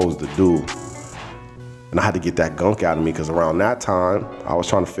I was supposed to do. And I had to get that gunk out of me because around that time, I was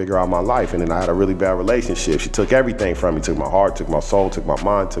trying to figure out my life. And then I had a really bad relationship. She took everything from me. Took my heart, took my soul, took my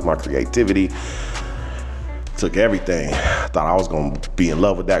mind, took my creativity. Took everything. Thought I was gonna be in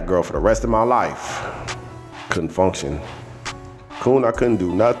love with that girl for the rest of my life. Couldn't function. Coon, I couldn't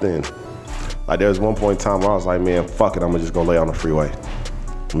do nothing. Like there was one point in time where I was like, man, fuck it, I'm gonna just go lay on the freeway.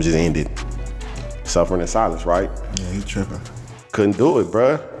 I'm gonna just end it. Suffering in silence, right? Yeah, you tripping. Couldn't do it,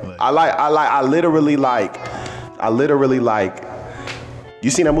 bruh. I literally you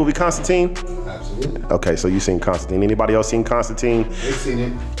seen that movie Constantine? Absolutely. Okay, so you seen Constantine. Anybody else seen Constantine? They've seen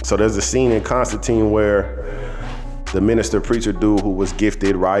it. So there's a scene in Constantine where the minister preacher dude who was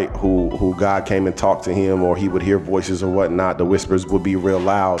gifted, right? Who God came and talked to him, or he would hear voices or whatnot. The whispers would be real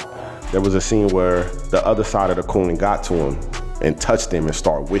loud. There was a scene where the other side of the coon got to him and touched him and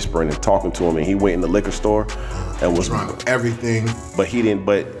started whispering and talking to him. And he went in the liquor store and was trying everything. But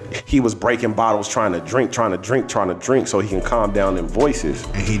he was breaking bottles, trying to drink so he can calm down them voices.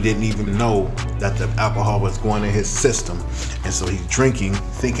 And he didn't even know that the alcohol was going in his system. And so he's drinking,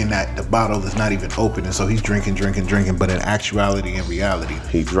 thinking that the bottle is not even open. And so he's drinking. But in actuality and reality,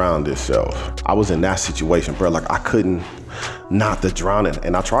 he drowned himself. I was in that situation, bro. Like I couldn't not to drown it.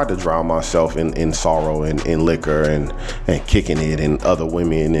 And I tried to drown myself in sorrow and in liquor and kicking it and other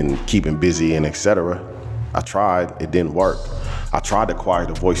women and keeping busy and etc. I tried, it didn't work. I tried to quiet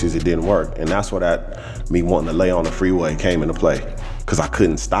the voices, it didn't work. And that's where that me wanting to lay on the freeway came into play. Cause I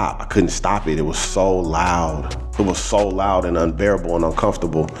couldn't stop it. It was so loud. It was so loud and unbearable and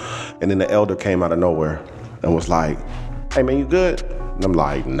uncomfortable. And then the elder came out of nowhere and was like, hey man, you good? And I'm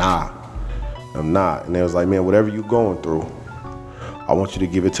like, nah, I'm not. And they was like, man, whatever you going through, I want you to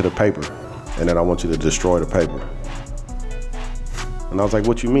give it to the paper. And then I want you to destroy the paper. And I was like,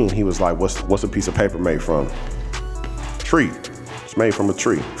 what you mean? He was like, what's a piece of paper made from? Tree. It's made from a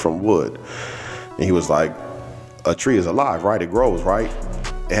tree, from wood. And he was like, a tree is alive, right? It grows, right?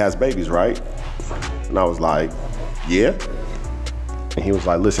 It has babies, right? And I was like, yeah. And he was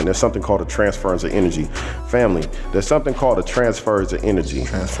like, listen, there's something called a transference of energy. Family, there's something called a transference of energy.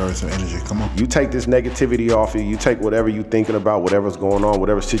 Transference of energy, come on. You take this negativity off you, you take whatever you're thinking about, whatever's going on,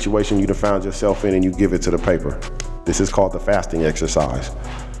 whatever situation you done found yourself in, and you give it to the paper. This is called the fasting exercise.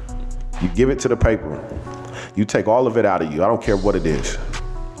 You give it to the paper. You take all of it out of you. I don't care what it is.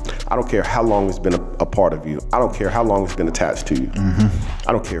 I don't care how long it's been a part of you. I don't care how long it's been attached to you. Mm-hmm.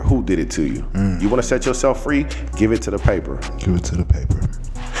 I don't care who did it to you. You want to set yourself free? Give it to the paper. Give it to the paper.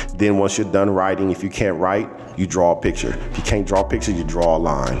 Then once you're done writing, if you can't write, you draw a picture. If you can't draw a picture, you draw a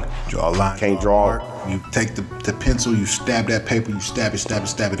line. Draw a line. Can't draw. You take the pencil, you stab that paper, you stab it.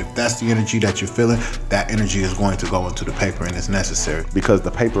 If that's the energy that you're feeling, that energy is going to go into the paper and it's necessary. Because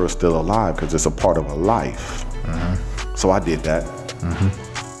the paper is still alive because it's a part of a life. Mm-hmm. So I did that. Mm-hmm.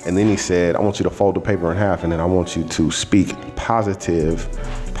 And then he said, I want you to fold the paper in half, and then I want you to speak positive,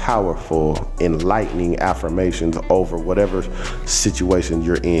 powerful, enlightening affirmations over whatever situation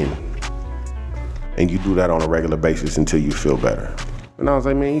you're in. And you do that on a regular basis until you feel better. And I was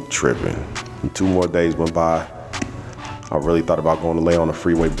like, man, you tripping. And 2 more days went by. I really thought about going to lay on the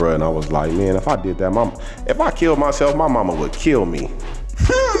freeway, bro. And I was like, man, if I did that, if I killed myself, my mama would kill me.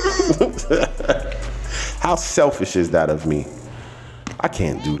 How selfish is that of me? I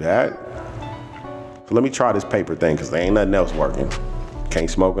can't do that. So let me try this paper thing, because there ain't nothing else working. Can't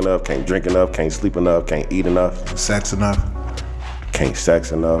smoke enough, can't drink enough, can't sleep enough, can't eat enough. Sex enough? Can't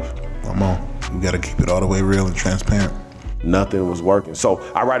sex enough. Come on. We gotta keep it all the way real and transparent. Nothing was working. So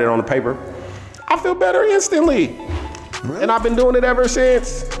I write it on the paper. I feel better instantly. Really? And I've been doing it ever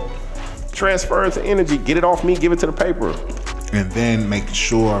since. Transference of energy. Get it off me, give it to the paper. And then make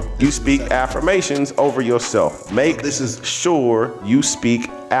sure you speak affirmations over yourself. Sure you speak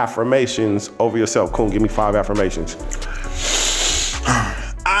affirmations over yourself. Cool, give me 5 affirmations.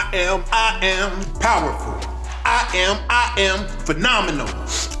 I am powerful. I am phenomenal.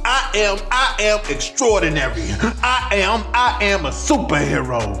 I am extraordinary. I am a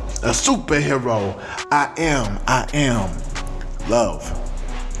superhero. I am love.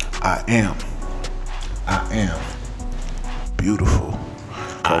 I am beautiful.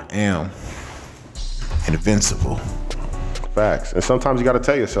 I am invincible. Facts. And sometimes you got to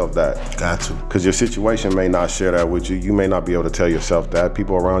tell yourself that. Got to. Because your situation may not share that with you. You may not be able to tell yourself that.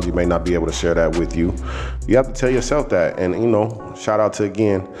 People around you may not be able to share that with you. You have to tell yourself that. And, shout out to,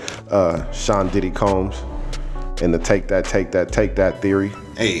 again, Sean Diddy Combs and the take that theory.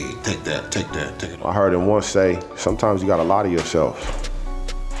 Hey, take it. I heard him once say, sometimes you got to lie to yourself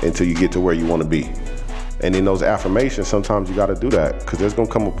until you get to where you want to be. And in those affirmations, sometimes you got to do that, because there's going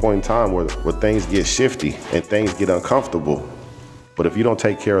to come a point in time where things get shifty and things get uncomfortable. But if you don't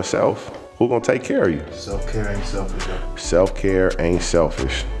take care of self, who's going to take care of you? Self-care ain't selfish. Self-care ain't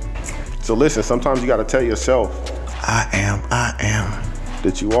selfish. So listen, sometimes you got to tell yourself, I am.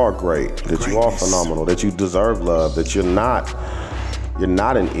 That you are great, that you are phenomenal, that you deserve love, that you're not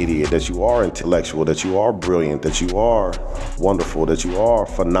an idiot, that you are intellectual, that you are brilliant, that you are wonderful, that you are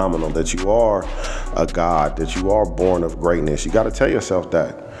phenomenal, that you are a god, that you are born of greatness. You got to tell yourself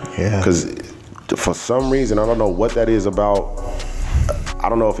that. Yeah. Because for some reason, I don't know what that is about. I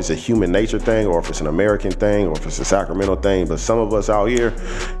don't know if it's a human nature thing or if it's an American thing or if it's a Sacramento thing, but some of us out here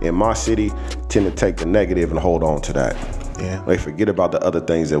in my city tend to take the negative and hold on to that. Yeah. They forget about the other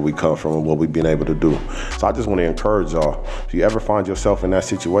things that we come from and what we've been able to do. So I just want to encourage y'all, if you ever find yourself in that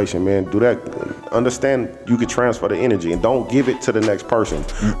situation, man, do that. Understand you can transfer the energy and don't give it to the next person,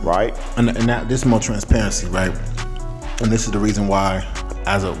 right? And that, this is more transparency, right? And this is the reason why,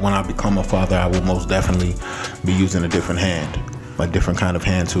 when I become a father, I will most definitely be using a different hand, a different kind of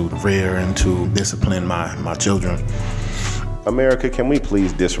hand to rear and to discipline my children. America, can we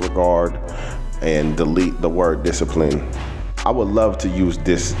please disregard and delete the word discipline? I would love to use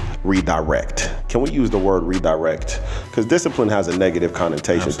this redirect. Can we use the word redirect? Because discipline has a negative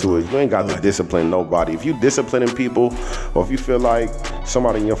connotation to it. You ain't got to discipline nobody. If you disciplining people, or if you feel like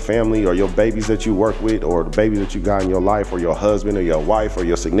somebody in your family or your babies that you work with or the babies that you got in your life or your husband or your wife or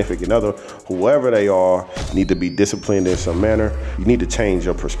your significant other, whoever they are, need to be disciplined in some manner, you need to change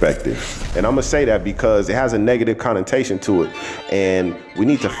your perspective. And I'm going to say that because it has a negative connotation to it. And we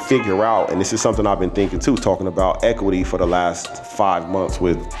need to figure out, and this is something I've been thinking too, talking about equity for the last 5 months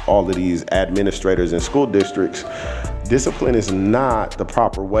with all of these administrators in school districts. Discipline is not the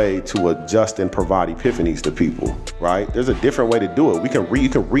proper way to adjust and provide epiphanies to people, right? There's a different way to do it. You can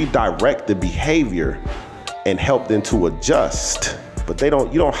redirect the behavior and help them to adjust, but you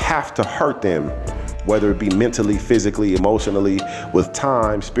don't have to hurt them, whether it be mentally, physically, emotionally, with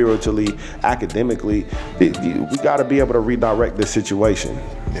time, spiritually, academically. We got to be able to redirect this situation.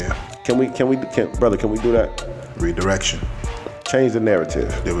 Yeah. Can we do that? Redirection. Change the narrative.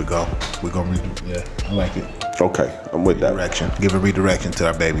 There we go. We're going to Yeah, I like it. Okay, I'm with that. Redirection. Give a redirection to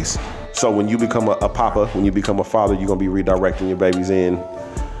our babies. So when you become a papa, when you become a father, you're going to be redirecting your babies in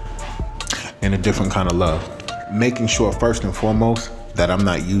a different kind of love. Making sure, first and foremost, that I'm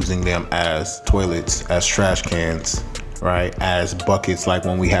not using them as toilets, as trash cans, right? As buckets, like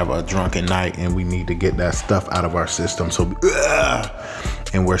when we have a drunken night and we need to get that stuff out of our system. So,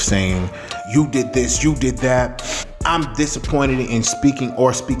 and we're saying, you did this, you did that. I'm disappointed in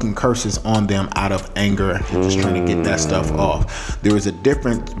speaking curses on them out of anger and just trying to get that stuff off. There is a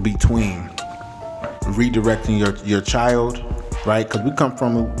difference between redirecting your child right? Because we come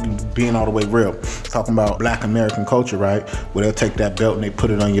from, being all the way real, talking about Black American culture, right? Where they'll take that belt and they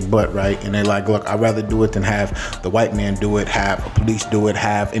put it on your butt, right? And they're like, look, I'd rather do it than have the white man do it, have a police do it,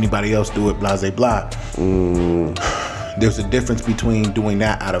 have anybody else do it, blah, blah, blah. There's a difference between doing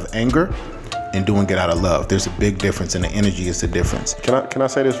that out of anger and doing it out of love. There's a big difference, and the energy is the difference. Can I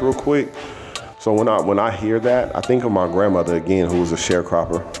say this real quick? So when I hear that, I think of my grandmother again, who was a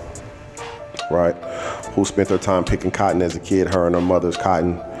sharecropper, right? Who spent her time picking cotton as a kid, her and her mother's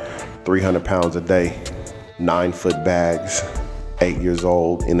cotton, 300 pounds a day, 9-foot bags, 8 years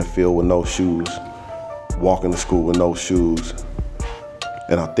old, in the field with no shoes, walking to school with no shoes.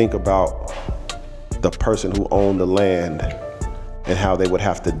 And I think about the person who owned the land and how they would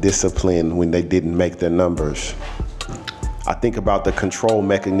have to discipline when they didn't make their numbers. I think about the control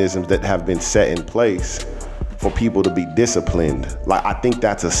mechanisms that have been set in place for people to be disciplined. Like, I think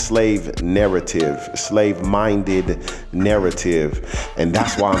that's a slave narrative, slave-minded narrative. And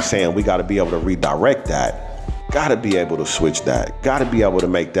that's why I'm saying we gotta be able to redirect that. Gotta be able to switch that. Gotta be able to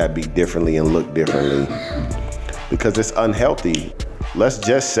make that be differently and look differently. Because it's unhealthy. Let's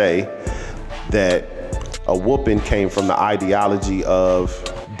just say that a whooping came from the ideology of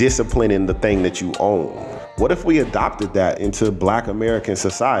disciplining the thing that you own. What if we adopted that into Black American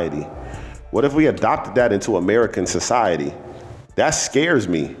society? What if we adopted that into American society? That scares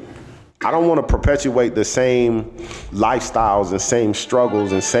me. I don't want to perpetuate the same lifestyles and same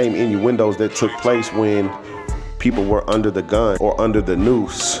struggles and same innuendos that took place when people were under the gun or under the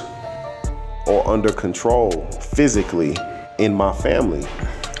noose or under control physically in my family.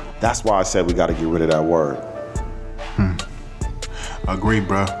 That's why I said we got to get rid of that word. Agree,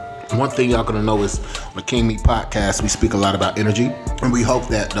 bro. One thing y'all gonna know is on the King Meat Podcast, we speak a lot about energy, and we hope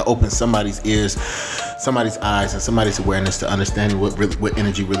that to open somebody's ears, somebody's eyes, and somebody's awareness to understanding what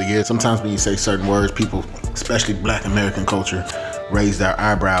energy really is. Sometimes when you say certain words, people, especially Black American culture, raise their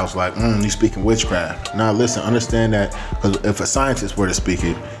eyebrows like, you speaking witchcraft. Now listen, understand that, because if a scientist were to speak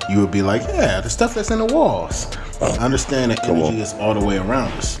it, you would be like, yeah, the stuff that's in the walls. Understand that energy is all the way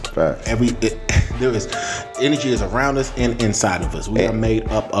around us. Facts. Energy is around us and inside of us. We are made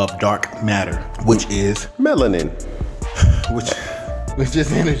up of dark matter, which is melanin, which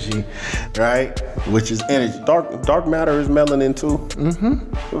is energy, right? Which is energy. Dark matter is melanin too.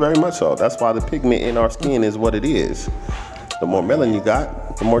 Mm-hmm. Very much so. That's why the pigment in our skin is what it is. The more melanin you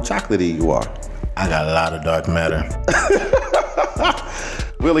got, the more chocolatey you are. I got a lot of dark matter.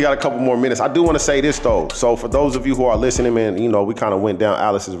 We only got a couple more minutes. I do want to say this though. So for those of you who are listening, man, we kind of went down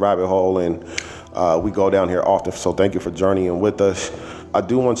Alice's rabbit hole, and we go down here often. So thank you for journeying with us. I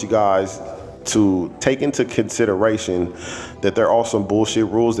do want you guys to take into consideration that there are some bullshit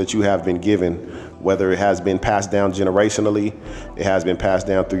rules that you have been given, whether it has been passed down generationally, it has been passed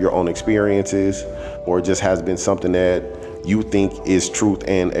down through your own experiences, or it just has been something that you think is truth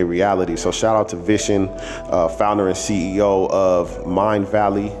and a reality. So shout out to Vishen, founder and CEO of Mind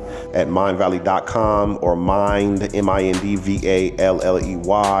Valley at mindvalley.com, or Mind, MINDVALLEY,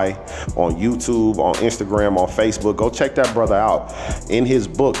 on YouTube, on Instagram, on Facebook. Go check that brother out. In his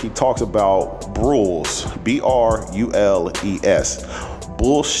book, he talks about rules, BRULES,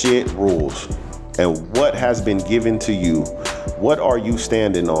 bullshit rules. And what has been given to you? What are you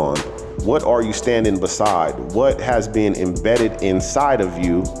standing on? What are you standing beside? What has been embedded inside of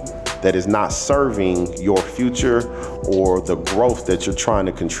you that is not serving your future or the growth that you're trying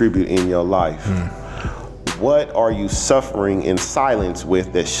to contribute in your life? What are you suffering in silence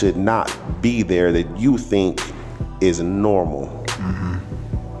with that should not be there, that you think is normal?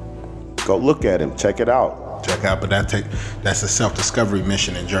 Go look at him, check it out. But that's a self-discovery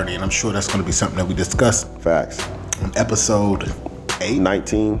mission and journey, and I'm sure that's going to be something that we discuss. Facts. On episode 8,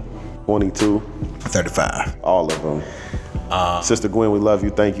 19, 22, 35. All of them. Sister Gwen, we love you.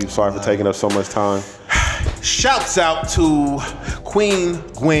 Thank you. Sorry for taking up so much time. Shouts out to Queen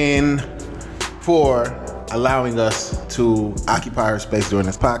Gwen for allowing us to occupy her space during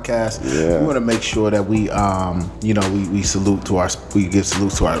this podcast. Yeah. We want to make sure that we give salute to our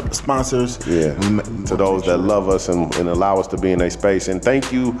sponsors. Yeah. To those that love us and allow us to be in their space. And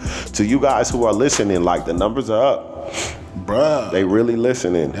thank you to you guys who are listening. Like, the numbers are up. Bruh. They really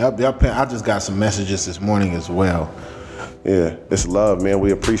listening. I just got some messages this morning as well. Yeah, it's love, man.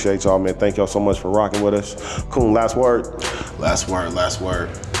 We appreciate y'all, man. Thank y'all so much for rocking with us. Kun, last word. Last word.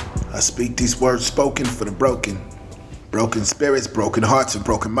 I speak these words spoken for the broken spirits, broken hearts, and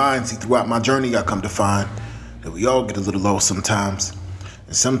broken minds. Throughout my journey, I come to find that we all get a little low sometimes,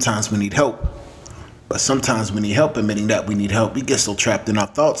 and sometimes we need help. But sometimes we need help admitting that we need help. We get so trapped in our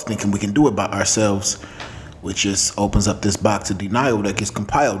thoughts thinking we can do it by ourselves, which just opens up this box of denial that gets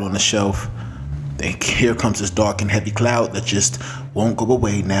compiled on the shelf here comes this dark and heavy cloud that just won't go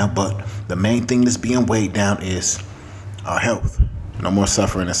away now. But the main thing that's being weighed down is our health. No more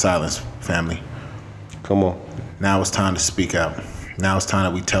suffering in silence, family. Come on. Now it's time to speak out. Now it's time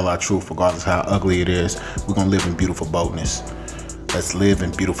that we tell our truth, regardless of how ugly it is. We're going to live in beautiful boldness. Let's live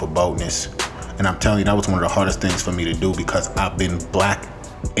in beautiful boldness. And I'm telling you, that was one of the hardest things for me to do, because I've been black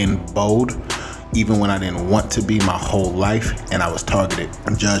and bold even when I didn't want to be my whole life, and I was targeted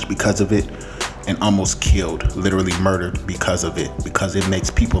and judged because of it, and almost killed, literally murdered because of it, because it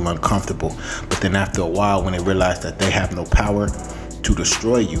makes people uncomfortable. But then after a while, when they realize that they have no power to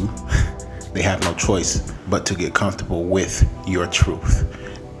destroy you, they have no choice but to get comfortable with your truth,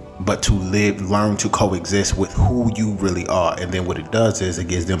 but to learn to coexist with who you really are. And then what it does is it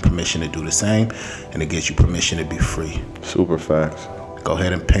gives them permission to do the same, and it gives you permission to be free. Super facts. Go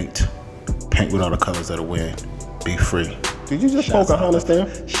ahead and paint with all the colors of the wind. Be free. Did you just Pocahontas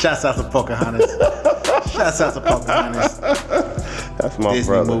there? Shouts out to Pocahontas. Shouts out to Pocahontas. That's my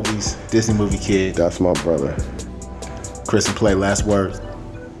Disney brother. movies, Disney movie kid. That's my brother. Chris and Play, last words.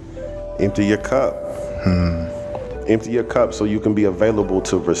 Empty your cup. Empty your cup so you can be available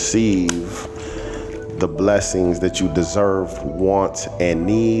to receive the blessings that you deserve, want, and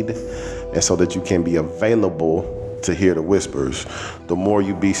need, and so that you can be available to hear the whispers. The more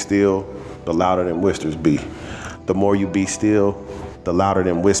you be still, the louder them whispers be. The more you be still, the louder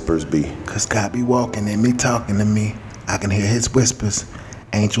them whispers be. Cause God be walking in me, talking to me. I can hear his whispers.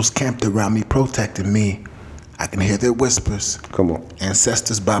 Angels camped around me, protecting me. I can hear their whispers. Come on.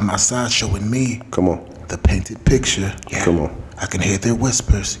 Ancestors by my side showing me Come on. the painted picture. Yeah. Come on. I can hear their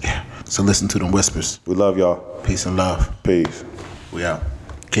whispers. Yeah. So listen to them whispers. We love y'all. Peace and love. Peace. We out.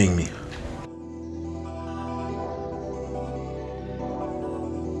 King me.